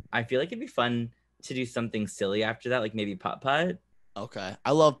I feel like it'd be fun to do something silly after that, like maybe putt putt. Okay.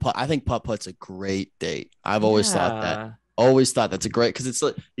 I love putt. I think putt putt's a great date. I've always thought that. Yeah. Always thought that's a great because it's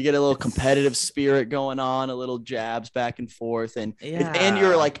like you get a little competitive It's spirit going on, a little jabs back and forth, and you're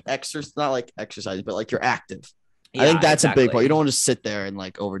yeah. like exercise, not like exercising, but like you're active. I think Yeah, that's a big part. You don't exactly. want to sit there and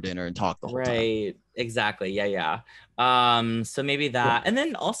like over dinner and talk the whole time. Right. Exactly. Yeah, yeah. So maybe Yeah. that. And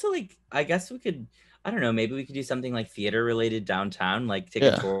then also like I guess we could I don't know, maybe we could do something like theater related downtown, like take a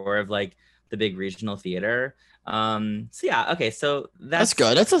Yeah. tour of like the big regional theater. So yeah, okay. So That's that's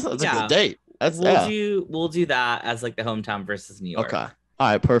good. That's a good yeah. date. That's We'll yeah. do that as like the hometown versus New Okay. York. All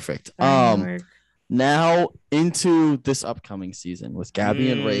right, perfect. Bye, New York. Now into this upcoming season with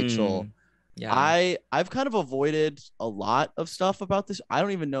Gabby and Rachel. Yeah. I've kind of avoided a lot of stuff about this. I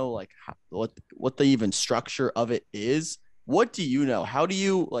don't even know like what the even structure of it is. What do you know? How do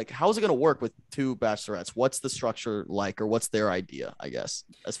you like how is it going to work with two bachelorettes? What's the structure like or what's their idea, I guess,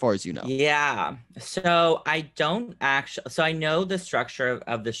 as far as you know? Yeah. So I don't actually, so I know the structure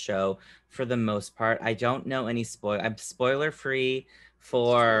of the show for the most part. I don't know any I'm spoiler free Sweet.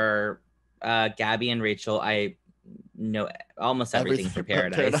 for Gabby and Rachel. I know almost everything for Everything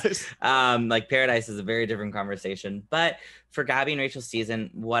but Paradise. Paradise. Like Paradise is a very different conversation. But for Gabby and Rachel's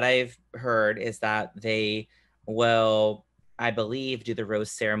season, what I've heard is that they will, I believe, do the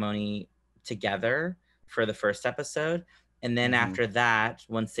rose ceremony together for the first episode. And then Mm-hmm. after that,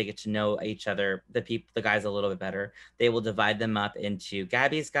 once they get to know each other, the guys a little bit better, they will divide them up into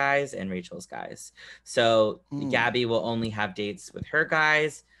Gabby's guys and Rachel's guys. So Mm. Gabby will only have dates with her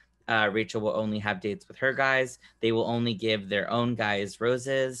guys. Rachel will only have dates with her guys. They will only give their own guys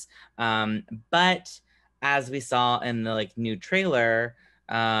roses. But as we saw in the like new trailer,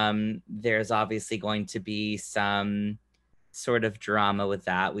 there's obviously going to be some sort of drama with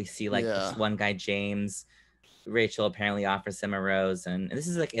that. We see like this Yeah. one guy, James. Rachel apparently offers him a rose, and this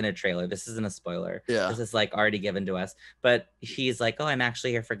is like in a trailer. This isn't a spoiler. Yeah. This is like already given to us. But he's like, "Oh, I'm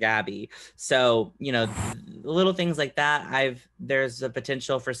actually here for Gabby." So little things like that. There's a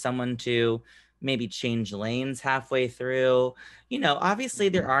potential for someone to maybe change lanes halfway through. Obviously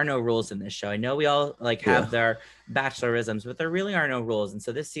there Mhm. are no rules in this show. I know we all like Yeah. have their bachelorisms, but there really are no rules. And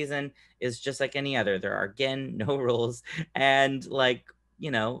so this season is just like any other. There are again no rules, and like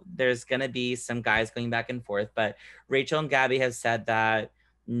there's going to be some guys going back and forth, but Rachel and Gabby have said that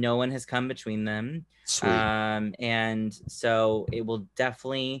no one has come between them. Sweet. And so it will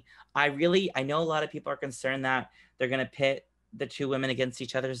definitely, I know a lot of people are concerned that they're going to pit the two women against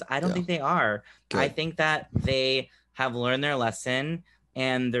each other. I don't Yeah. think they are. I Good. think that they have learned their lesson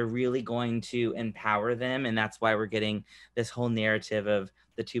and they're really going to empower them. And that's why we're getting this whole narrative of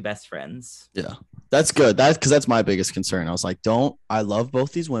the two best friends. Yeah. That's good. That's because that's my biggest concern. I was like, I love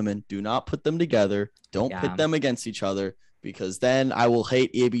both these women. Do not put them together. Don't pit Yeah. them against each other because then I will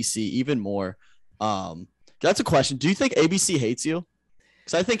hate ABC even more. That's a question. Do you think ABC hates you?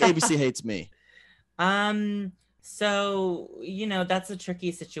 Because I think ABC hates me. So, that's a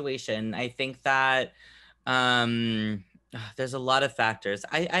tricky situation. I think that um there's a lot of factors.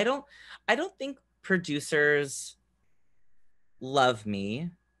 I don't think producers love me.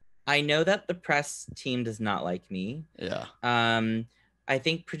 I know that the press team does not like me. Yeah. Um I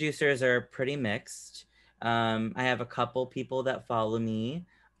think producers are pretty mixed. I have a couple people that follow me.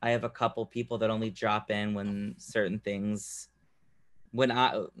 I have a couple people that only drop in when certain things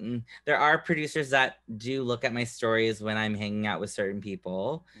there are producers that do look at my stories when I'm hanging out with certain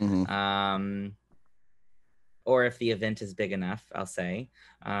people, Mm-hmm. or if the event is big enough, I'll say.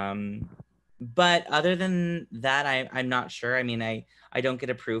 um, but other than that, I'm not sure. I mean, I don't get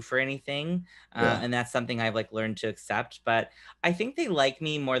approved for anything, Yeah. and that's something I've like learned to accept. But I think they like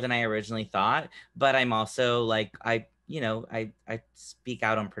me more than I originally thought. But I'm also like I speak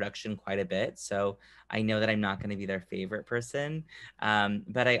out on production quite a bit, so I know that I'm not going to be their favorite person.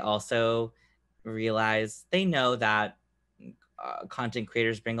 But I also realize they know that content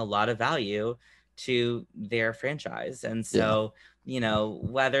creators bring a lot of value to their franchise. And Yeah. so,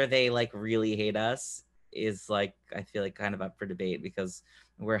 whether they like really hate us is like, I feel like kind of up for debate because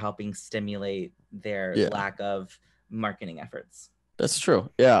we're helping stimulate their Yeah. lack of marketing efforts. That's true.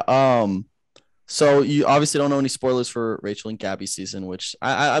 Yeah. So you obviously don't know any spoilers for Rachel and Gabby season, which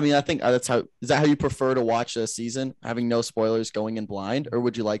I mean I think that's how is that how you prefer to watch a season, having no spoilers, going in blind, or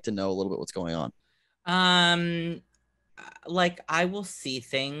would you like to know a little bit what's going on? Um, like I will see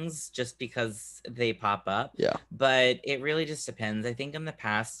things just because they pop up, Yeah. but it really just depends. I think in the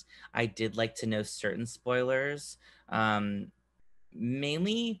past I did like to know certain spoilers. Um,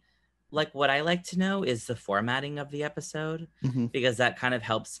 Mainly like what I like to know is the formatting of the episode Mm-hmm. because that kind of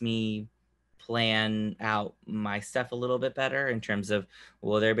helps me plan out my stuff a little bit better in terms of,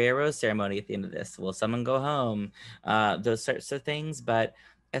 will there be a rose ceremony at the end of this? Will someone go home? Those sorts of things. But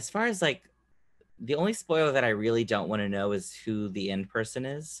as far as like, the only spoiler that I really don't want to know is who the end person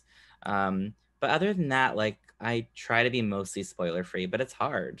is. But other than that, like, I try to be mostly spoiler free, but it's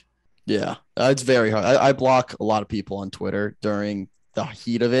hard. Yeah, it's very hard. I block a lot of people on Twitter during the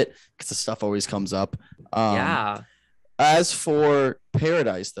heat of it because the stuff always comes up. Yeah. As for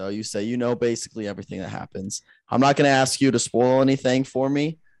Paradise, though, you say you know basically everything that happens. I'm not going to ask you to spoil anything for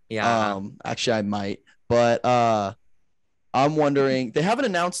me. Yeah. Actually, I might, but I'm wondering. They haven't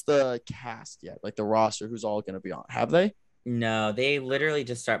announced the cast yet, like the roster, who's all going to be on. Have they? No, they literally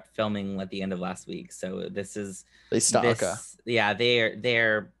just started filming at the end of last week. So this is They start. Okay, yeah,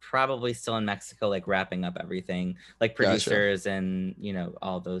 they're probably still in Mexico, like wrapping up everything, like gotcha. producers and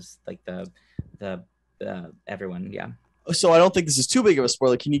all those, like the everyone. Yeah. So I don't think this is too big of a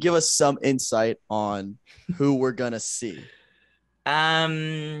spoiler. Can you give us some insight on who we're gonna see?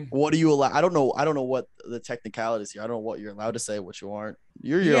 What do you allow? I don't know. I don't know what the technicalities here. I don't know what you're allowed to say, what you aren't.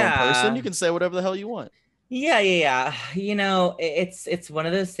 You're your own person. You Yeah. can say whatever the hell you want. Yeah. It's one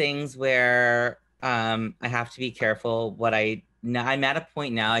of those things where I have to be careful what I now I'm at a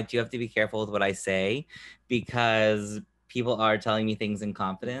point now I do have to be careful with what I say because people are telling me things in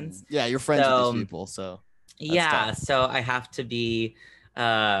confidence. Yeah, you're friends with these So people, so that's yeah, tough. so I have to be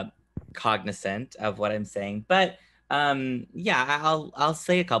uh cognizant of what I'm saying. But yeah, I'll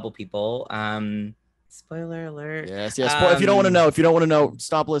say a couple people. Spoiler alert. Yes, yes. If you don't want to know,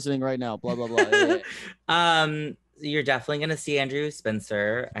 stop listening right now. Blah blah blah. You're definitely gonna see Andrew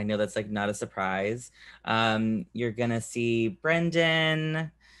Spencer. I know that's like not a surprise. You're gonna see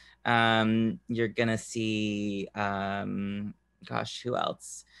Brendan. You're gonna see gosh, who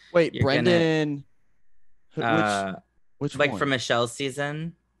else? Wait, You're gonna Brendan. Which like one? from Michelle's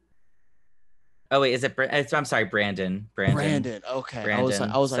season. Oh wait, is it? I'm sorry, Brandon. Brandon. Okay, I was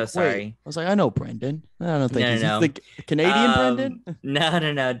Brandon. So wait. sorry. I was like, I know Brendan. I don't think No, he's no, the Canadian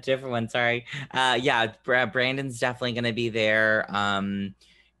Brendan. no, different one. Sorry. Yeah, Brandon's definitely gonna be there.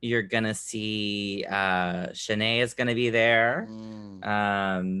 You're gonna see Shanae is gonna be there.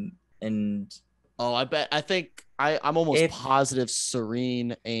 And oh, I think I'm almost if positive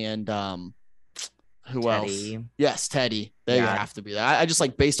Serene and who else? Teddy, Yes, Teddy. They yeah, have to be there. I just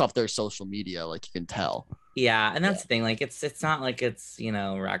like based off their social media, like you can tell. yeah, and that's Yeah. the thing. Like it's not like it's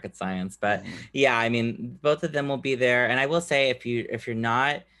rocket science, but yeah, I mean both of them will be there. And I will say if you're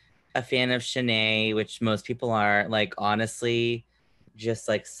not a fan of Shanae, which most people are, like honestly, just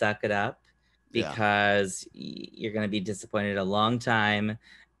like suck it up Yeah. because you're gonna be disappointed a long time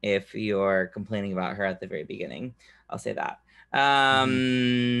if you're complaining about her at the very beginning. I'll say that.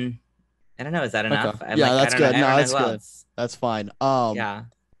 I don't know. Is that Okay. enough? I'm Yeah, like, that's good. I No, don't know that's who good. else. That's fine. Yeah.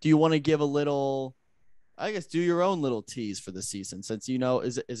 Do you want to give a little? I guess do your own little tease for the season, since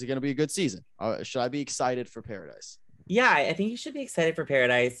is it going to be a good season? Should I be excited for Paradise? Yeah, I think you should be excited for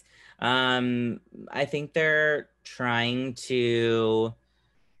Paradise. I think they're trying to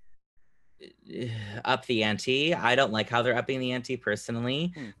up the ante. I don't like how they're upping the ante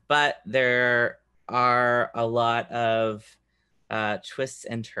personally, but there are a lot of twists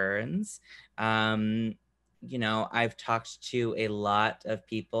and turns. I've talked to a lot of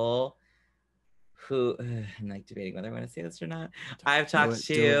people who I'm like debating whether I want to say this or not. I've talked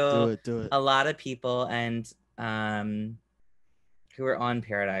to a lot of people and who are on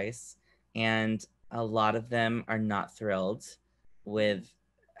Paradise, and a lot of them are not thrilled with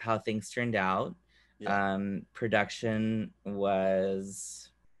how things turned out. Yeah. Production was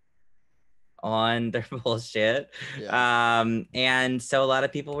on their bullshit. Yeah. And so a lot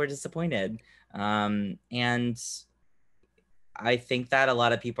of people were disappointed. And I think that a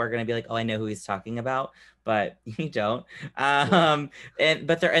lot of people are going to be like, oh, I know who he's talking about, but you don't. But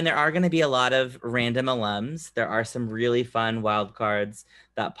there are going to be a lot of random alums. There are some really fun wild cards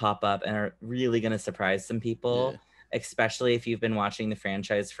that pop up and are really going to surprise some people, especially if you've been watching the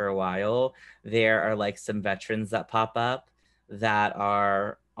franchise for a while. There are like some veterans that pop up that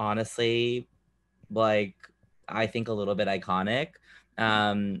are honestly like, I think a little bit iconic.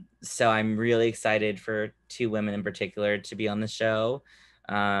 So I'm really excited for two women in particular to be on the show.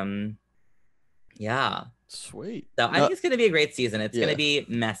 Yeah. Sweet. So I think it's going to be a great season. It's going to be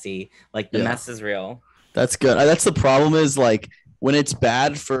messy. Like the mess is real. That's good. That's the problem is like when it's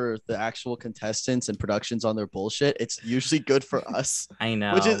bad for the actual contestants and productions on their bullshit, it's usually good for us. I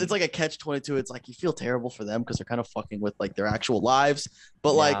know. It's like a catch-22. It's like you feel terrible for them because they're kind of fucking with like their actual lives,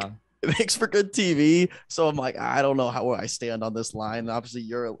 but like it makes for good TV. So I'm like, I don't know how I stand on this line. Obviously,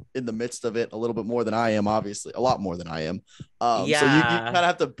 you're in the midst of it a little bit more than I am. Obviously, a lot more than I am. So you kind of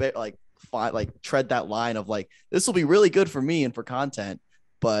have to like tread that line of like, this will be really good for me and for content,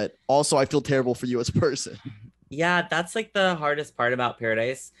 but also I feel terrible for you as a person. Yeah, that's like the hardest part about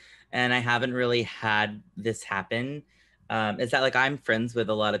Paradise. And I haven't really had this happen. Is that like I'm friends with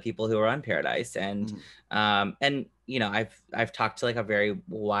a lot of people who are on Paradise, and you know, I've talked to like a very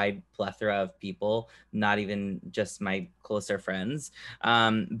wide plethora of people, not even just my closer friends.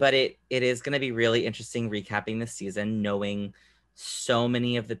 But it is going to be really interesting recapping this season, knowing so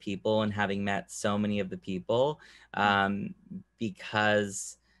many of the people and having met so many of the people,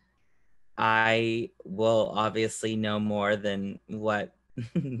 because I will obviously know more than what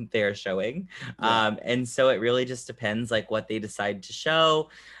they're showing. Yeah. And so it really just depends like what they decide to show.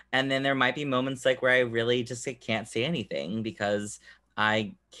 And then there might be moments like where I really just like, can't say anything because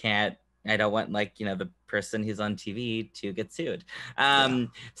I don't want like, you know, the person who's on TV to get sued. Yeah.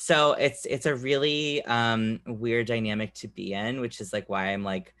 So it's a really weird dynamic to be in, which is like why I'm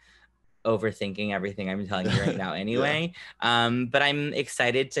like overthinking everything I'm telling you right now Yeah. anyway. But I'm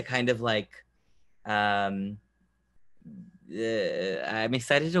excited to kind of like um I'm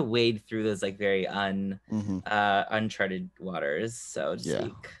excited to wade through those like very uncharted waters, so to Yeah.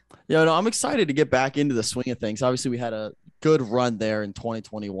 speak. Yeah, no, I'm excited to get back into the swing of things. Obviously, we had a good run there in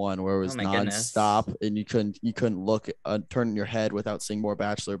 2021 where it Oh was my goodness. nonstop and you couldn't look turn your head without seeing more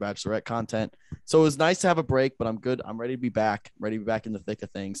Bachelorette content. So it was nice to have a break, but I'm good. I'm ready to be back, ready to be back in the thick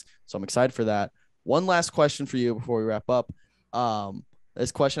of things. So I'm excited for that. One last question for you before we wrap up.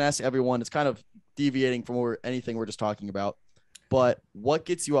 This question I ask everyone. It's kind of deviating from anything we're just talking about, but what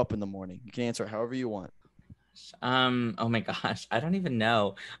gets you up in the morning? You can answer it however you want. Oh my gosh, I don't even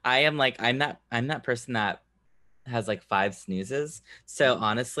know. I'm that person that has like 5 snoozes. So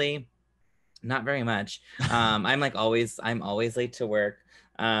honestly, not very much. I'm always late to work.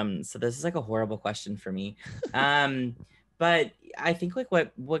 So this is like a horrible question for me. Um, but I think like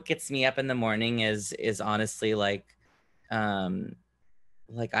what gets me up in the morning is honestly um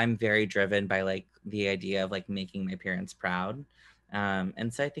like I'm very driven by like the idea of like making my parents proud.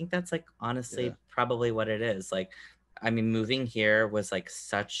 And so I think that's like Yeah. honestly probably what it is. Like, I mean, moving here was like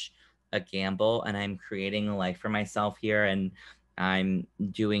such a gamble, and I'm creating a life for myself here, and I'm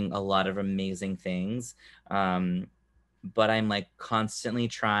doing a lot of amazing things. Um, but I'm like constantly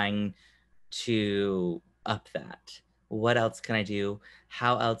trying to up that. What else can I do?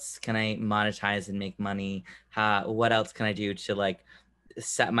 How else can I monetize and make money? What else can I do to like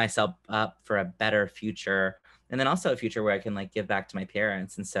set myself up for a better future, and then also a future where I can like give back to my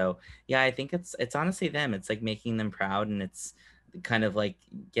parents? And so yeah, I think it's honestly them. It's like making them proud, and it's kind of like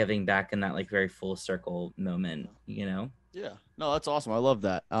giving back in that like very full circle moment, you know? Yeah. No, that's awesome. I love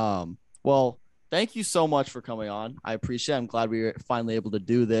that. Well, thank you so much for coming on. I appreciate it. I'm glad we were finally able to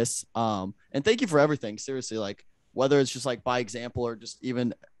do this. And thank you for everything. Seriously, like whether it's just like by example or just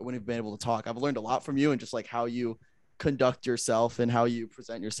even when we've been able to talk, I've learned a lot from you and just like how you conduct yourself and how you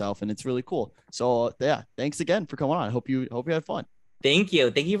present yourself. And it's really cool. So yeah, thanks again for coming on. I hope you had fun. Thank you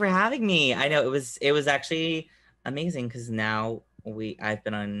for having me. I know it was actually amazing because now you've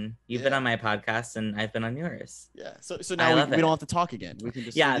been Yeah. on my podcast and I've been on yours. Yeah. So now I we, love we don't it. have to talk again. We can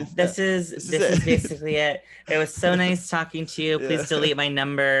just Yeah, yeah. this is This is this is it. basically it. It was so nice talking to you. Yeah. Please delete my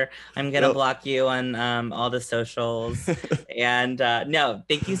number. I'm gonna Yep. block you on all the socials. And no,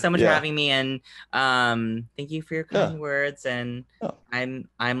 thank you so much for Yeah. having me, and thank you for your Yeah. kind words. And Oh.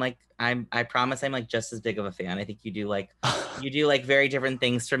 I promise I'm like just as big of a fan. I think you do like very different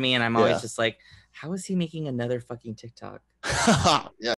things for me, and I'm always Yeah. just like, how is he making another fucking TikTok? Yeah.